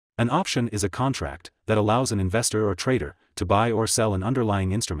An option is a contract that allows an investor or trader to buy or sell an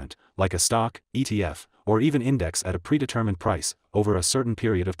underlying instrument, like a stock, ETF, or even index at a predetermined price, over a certain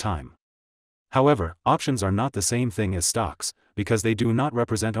period of time. However, options are not the same thing as stocks, because they do not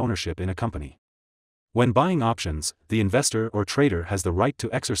represent ownership in a company. When buying options, the investor or trader has the right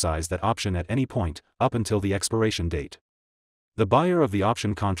to exercise that option at any point, up until the expiration date. The buyer of the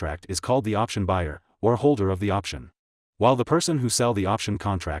option contract is called the option buyer, or holder of the option, while the person who sells the option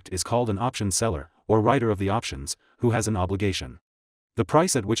contract is called an option seller, or writer of the options, who has an obligation. The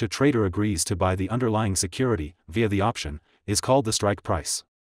price at which a trader agrees to buy the underlying security, via the option, is called the strike price.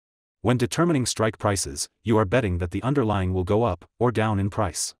 When determining strike prices, you are betting that the underlying will go up or down in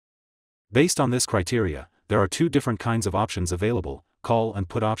price. Based on this criteria, there are two different kinds of options available: call and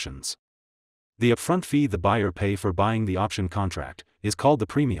put options. The upfront fee the buyer pay for buying the option contract is called the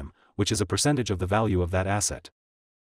premium, which is a percentage of the value of that asset.